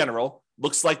 in general,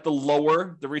 looks like the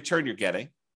lower the return you're getting.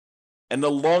 And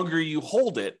the longer you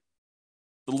hold it,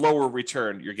 the lower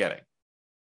return you're getting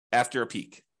after a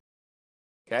peak.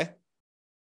 Okay?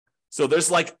 So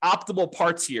there's like optimal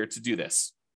parts here to do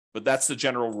this, but that's the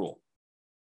general rule.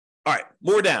 All right,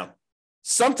 more down.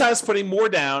 Sometimes putting more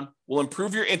down will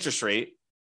improve your interest rate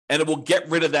and it will get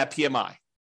rid of that PMI.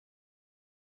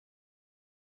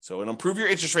 So it'll improve your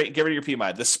interest rate and get rid of your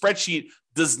PMI. The spreadsheet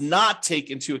does not take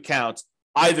into account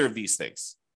either of these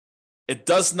things. It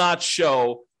does not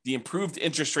show the improved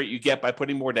interest rate you get by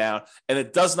putting more down, and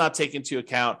it does not take into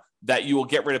account that you will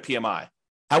get rid of PMI.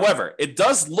 However, it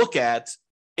does look at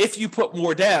if you put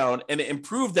more down and it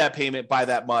improved that payment by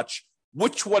that much,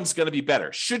 which one's going to be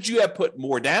better? Should you have put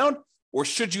more down or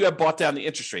should you have bought down the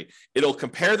interest rate? It'll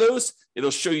compare those. It'll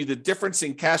show you the difference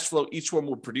in cash flow each one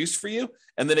would produce for you.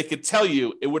 And then it could tell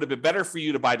you it would have been better for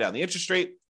you to buy down the interest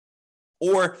rate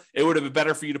or it would have been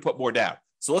better for you to put more down.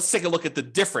 So let's take a look at the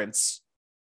difference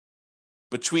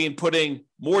between putting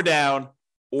more down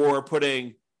or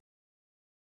buying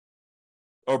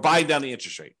down the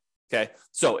interest rate. Okay.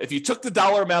 So if you took the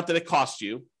dollar amount that it cost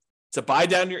you to buy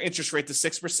down your interest rate to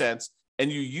 6%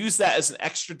 and you use that as an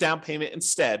extra down payment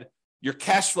instead, your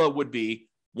cash flow would be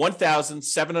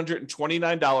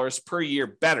 $1,729 per year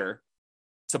better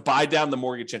to buy down the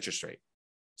mortgage interest rate.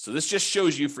 So this just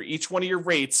shows you for each one of your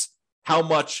rates how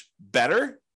much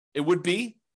better it would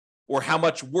be or how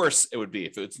much worse it would be.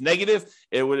 If it's negative,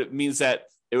 it means that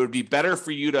it would be better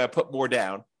for you to put more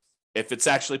down. If it's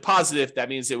actually positive, that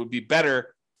means it would be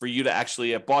better for you to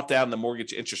actually have bought down the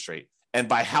mortgage interest rate. And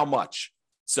by how much?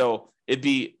 So it'd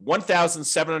be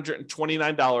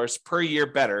 $1,729 per year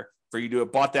better for you to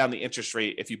have bought down the interest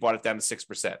rate if you bought it down to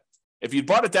 6%. If you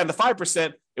bought it down to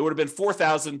 5%, it would have been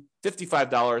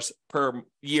 $4,055 per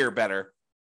year better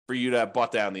for you to have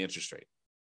bought down the interest rate.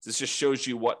 This just shows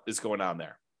you what is going on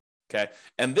there. Okay.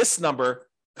 And this number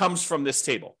comes from this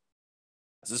table.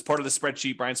 This is part of the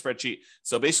spreadsheet, Brian's spreadsheet.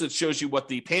 So basically it shows you what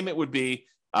the payment would be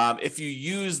if you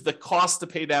use the cost to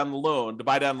pay down the loan, to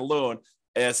buy down the loan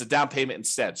as a down payment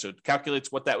instead. So it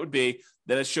calculates what that would be.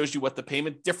 Then it shows you what the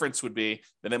payment difference would be.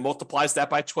 Then it multiplies that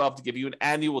by 12 to give you an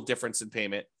annual difference in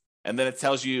payment. And then it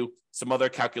tells you some other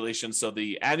calculations. So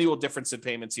the annual difference in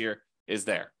payments here is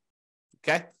there.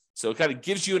 Okay. So it kind of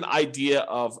gives you an idea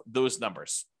of those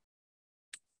numbers.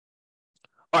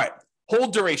 All right.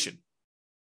 Hold duration.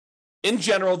 In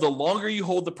general, the longer you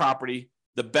hold the property,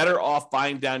 the better off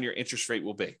buying down your interest rate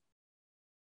will be.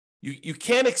 You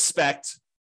can't expect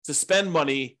to spend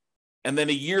money and then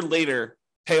a year later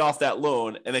pay off that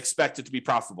loan and expect it to be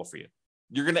profitable for you.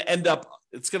 You're going to end up,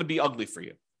 it's going to be ugly for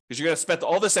you because you're going to spend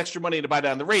all this extra money to buy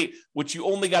down the rate, which you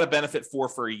only got a benefit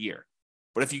for a year.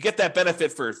 But if you get that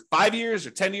benefit for 5 years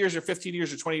or 10 years or 15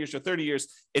 years or 20 years or 30 years,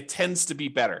 it tends to be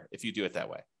better if you do it that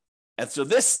way. And so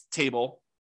this table,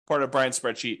 part of Brian's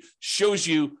spreadsheet, shows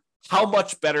you how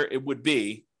much better it would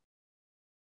be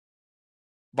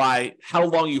by how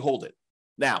long you hold it.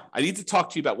 Now, I need to talk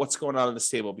to you about what's going on in this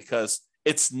table because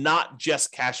it's not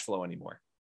just cash flow anymore.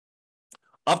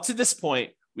 Up to this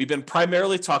point, we've been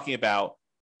primarily talking about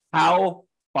how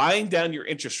buying down your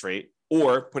interest rate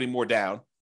or putting more down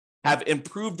have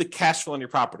improved the cash flow on your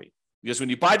property. Because when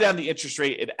you buy down the interest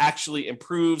rate, it actually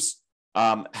improves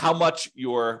how much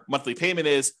your monthly payment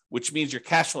is, which means your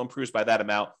cash flow improves by that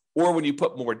amount. Or when you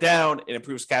put more down, it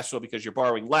improves cash flow because you're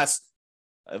borrowing less,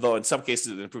 although in some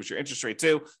cases it improves your interest rate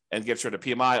too and gets rid of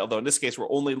PMI. Although in this case,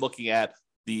 we're only looking at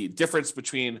the difference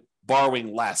between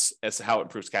borrowing less as to how it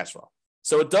improves cash flow.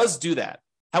 So it does do that.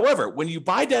 However, when you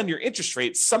buy down your interest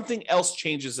rate, something else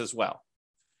changes as well.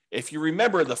 If you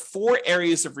remember the 4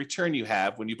 areas of return you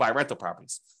have when you buy rental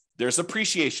properties, there's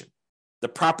appreciation. The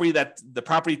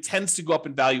property tends to go up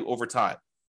in value over time.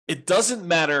 It doesn't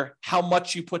matter how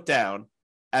much you put down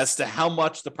as to how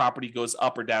much the property goes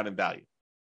up or down in value.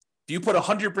 If you put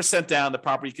 100% down, the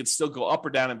property can still go up or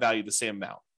down in value the same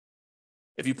amount.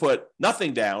 If you put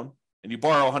nothing down and you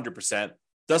borrow 100%,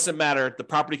 doesn't matter, the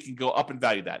property can go up in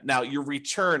value that. Now, your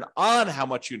return on how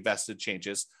much you invested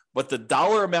changes, but the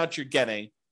dollar amount you're getting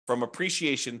from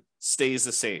appreciation stays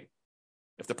the same.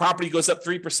 If the property goes up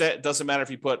 3%, it doesn't matter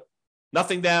if you put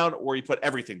nothing down or you put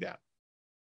everything down.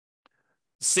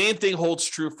 The same thing holds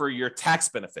true for your tax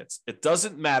benefits. It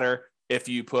doesn't matter if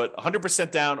you put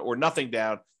 100% down or nothing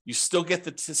down, you still get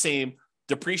the same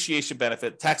depreciation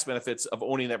benefit, tax benefits of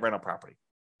owning that rental property.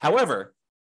 However,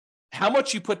 how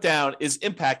much you put down is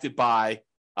impacted by,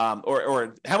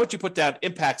 or how much you put down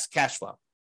impacts cash flow.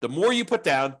 The more you put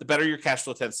down, the better your cash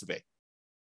flow tends to be.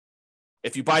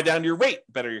 If you buy down your rate,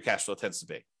 the better your cash flow tends to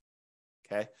be.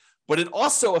 Okay. But it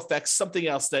also affects something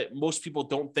else that most people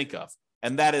don't think of,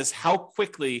 and that is how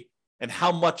quickly and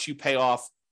how much you pay off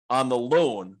on the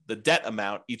loan, the debt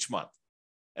amount each month.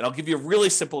 And I'll give you a really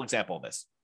simple example of this.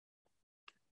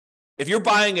 If you're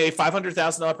buying a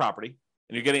 $500,000 property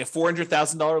and you're getting a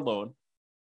 $400,000 loan,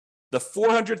 the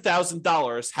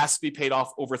 $400,000 has to be paid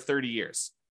off over 30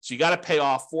 years. So you got to pay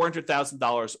off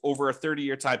 $400,000 over a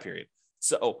 30-year time period.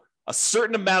 So a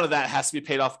certain amount of that has to be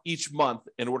paid off each month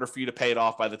in order for you to pay it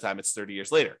off by the time it's 30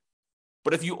 years later.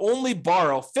 But if you only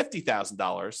borrow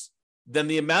 $50,000, then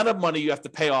the amount of money you have to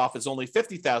pay off is only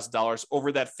 $50,000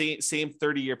 over that same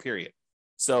 30-year period.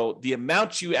 So the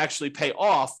amount you actually pay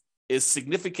off is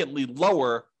significantly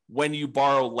lower when you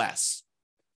borrow less.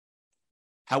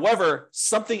 However,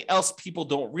 something else people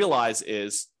don't realize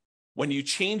is when you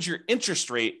change your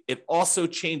interest rate, it also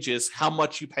changes how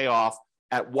much you pay off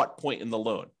at what point in the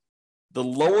loan. The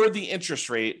lower the interest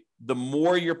rate, the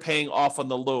more you're paying off on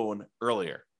the loan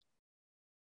earlier.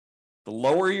 The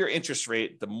lower your interest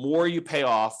rate, the more you pay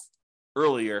off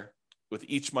earlier with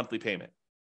each monthly payment.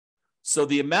 So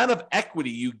the amount of equity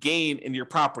you gain in your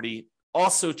property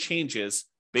also changes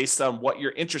based on what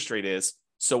your interest rate is.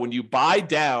 So when you buy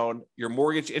down your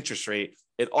mortgage interest rate,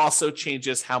 it also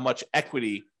changes how much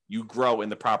equity you grow in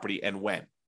the property and when.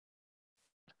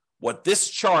 What this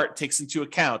chart takes into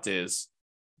account is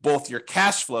both your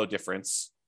cash flow difference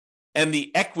and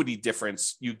the equity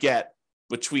difference you get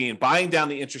between buying down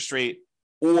the interest rate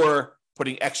or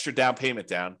putting extra down payment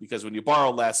down, because when you borrow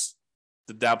less,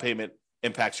 the down payment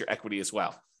impacts your equity as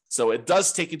well. So it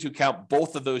does take into account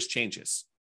both of those changes,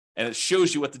 and it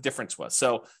shows you what the difference was.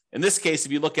 So in this case,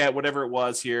 if you look at whatever it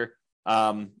was here,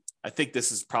 I think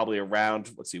this is probably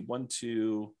around, let's see, 1,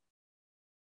 2,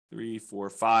 3, 4,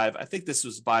 5. I think this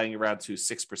was buying around to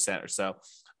 6% or so.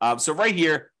 So right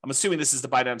here, I'm assuming this is the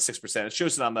buy down to 6%. It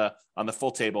shows it on the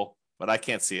full table, but I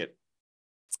can't see it.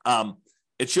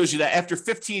 It shows you that after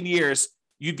 15 years,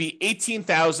 you'd be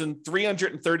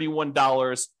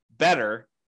 $18,331 better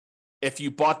if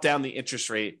you bought down the interest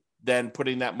rate than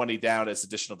putting that money down as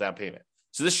additional down payment.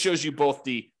 So this shows you both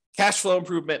the cash flow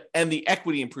improvement and the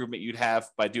equity improvement you'd have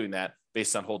by doing that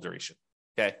based on hold duration.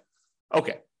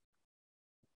 Okay.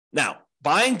 Now,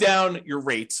 buying down your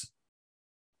rate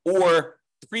or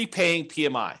prepaying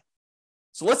PMI.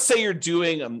 So let's say you're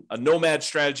doing a nomad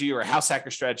strategy or a house hacker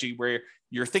strategy where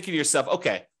you're thinking to yourself,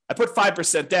 okay, I put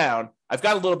 5% down. I've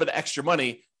got a little bit of extra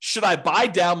money. Should I buy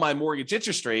down my mortgage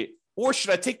interest rate, or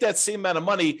should I take that same amount of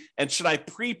money and should I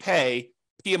prepay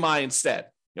PMI instead?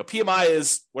 PMI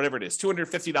is whatever it is,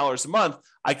 $250 a month.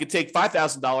 I could take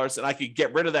 $5,000 and I could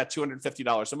get rid of that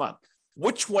 $250 a month.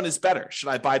 Which one is better? Should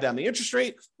I buy down the interest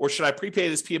rate or should I prepay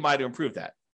this PMI to improve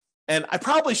that? And I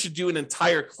probably should do an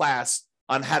entire class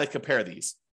on how to compare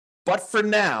these. But for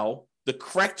now, the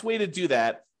correct way to do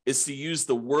that is to use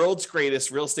the world's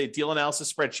greatest real estate deal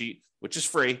analysis spreadsheet, which is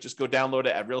free. Just go download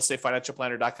it at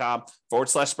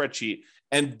realestatefinancialplanner.com/spreadsheet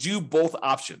and do both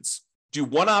options. Do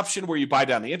one option where you buy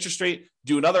down the interest rate,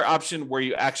 do another option where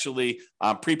you actually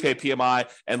prepay PMI,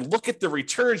 and look at the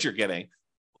returns you're getting,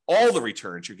 all the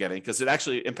returns you're getting, because it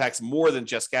actually impacts more than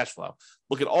just cash flow.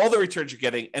 Look at all the returns you're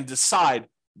getting and decide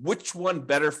which one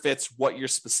better fits what your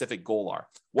specific goal are,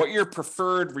 what your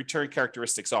preferred return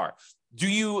characteristics are.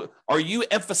 Are you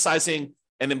emphasizing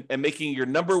and making your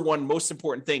number one most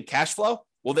important thing cash flow?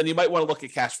 Well, then you might want to look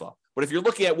at cash flow. But if you're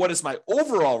looking at what is my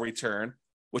overall return,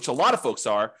 which a lot of folks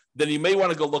are, then you may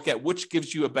want to go look at which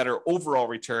gives you a better overall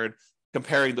return,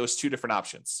 comparing those two different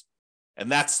options. And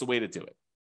that's the way to do it.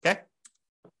 Okay.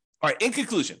 All right, in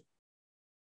conclusion,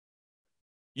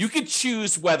 you can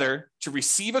choose whether to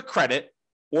receive a credit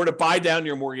or to buy down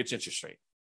your mortgage interest rate.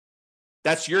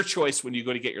 That's your choice when you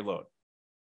go to get your loan.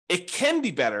 It can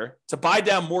be better to buy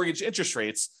down mortgage interest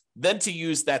rates than to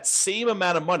use that same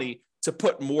amount of money to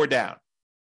put more down.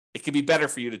 It can be better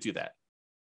for you to do that.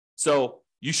 So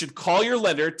you should call your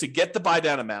lender to get the buy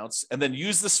down amounts and then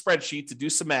use the spreadsheet to do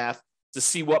some math to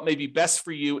see what may be best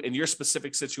for you in your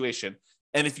specific situation.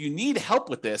 And if you need help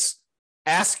with this,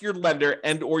 ask your lender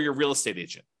and or your real estate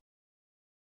agent.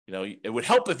 You know, it would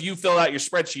help if you filled out your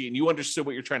spreadsheet and you understood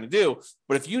what you're trying to do.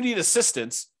 But if you need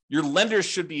assistance, your lenders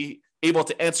should be able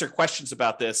to answer questions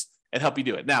about this and help you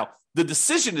do it. Now, the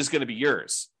decision is going to be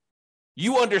yours.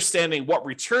 You understanding what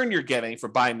return you're getting for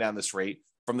buying down this rate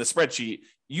from the spreadsheet,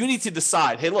 you need to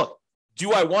decide, hey, look,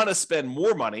 do I want to spend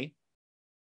more money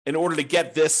in order to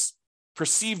get this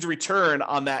perceived return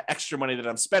on that extra money that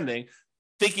I'm spending,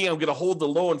 thinking I'm going to hold the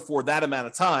loan for that amount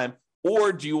of time?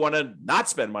 Or do you want to not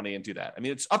spend money and do that? I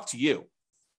mean, it's up to you.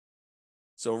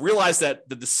 So realize that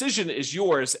the decision is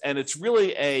yours, and it's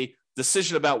really a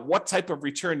decision about what type of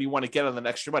return you want to get on that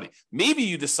extra money. Maybe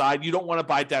you decide you don't want to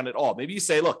buy it down at all. Maybe you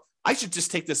say, look, I should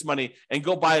just take this money and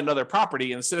go buy another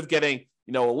property. And instead of getting,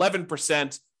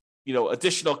 11%,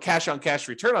 additional cash on cash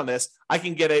return on this, I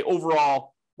can get a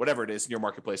overall, whatever it is in your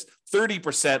marketplace,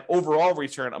 30% overall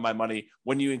return on my money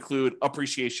when you include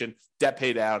appreciation, debt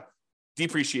pay down,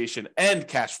 depreciation, and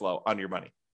cash flow on your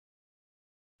money.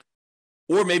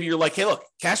 Or maybe you're like, hey, look,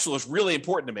 cash flow is really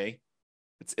important to me.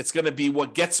 It's going to be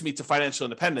what gets me to financial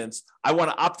independence. I want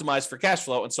to optimize for cash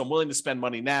flow. And so I'm willing to spend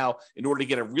money now in order to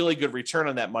get a really good return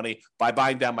on that money by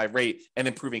buying down my rate and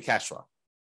improving cash flow.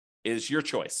 It is your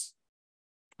choice.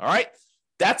 All right.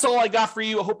 That's all I got for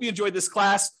you. I hope you enjoyed this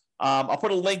class. I'll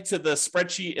put a link to the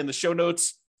spreadsheet in the show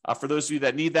notes for those of you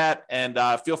that need that. And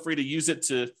feel free to use it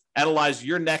to analyze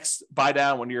your next buy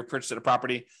down when you're purchasing a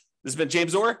property. This has been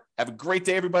James Orr. Have a great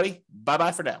day, everybody.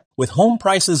 Bye-bye for now. With home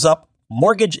prices up,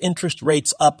 mortgage interest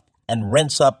rates up, and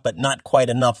rents up, but not quite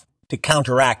enough to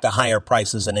counteract the higher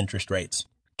prices and interest rates,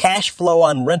 cash flow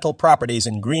on rental properties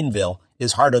in Greenville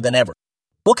is harder than ever.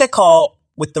 Book a call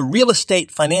with the Real Estate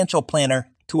Financial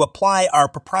Planner to apply our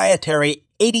proprietary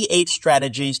 88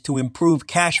 strategies to improve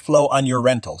cash flow on your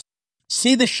rentals.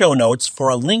 See the show notes for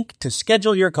a link to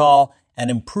schedule your call and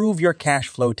improve your cash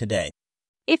flow today.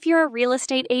 If you're a real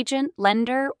estate agent,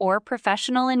 lender, or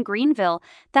professional in Greenville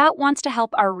that wants to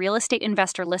help our real estate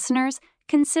investor listeners,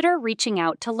 consider reaching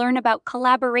out to learn about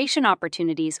collaboration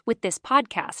opportunities with this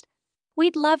podcast.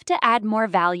 We'd love to add more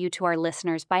value to our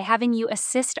listeners by having you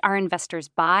assist our investors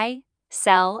buy,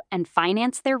 sell, and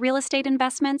finance their real estate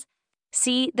investments.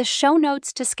 See the show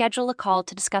notes to schedule a call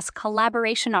to discuss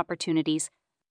collaboration opportunities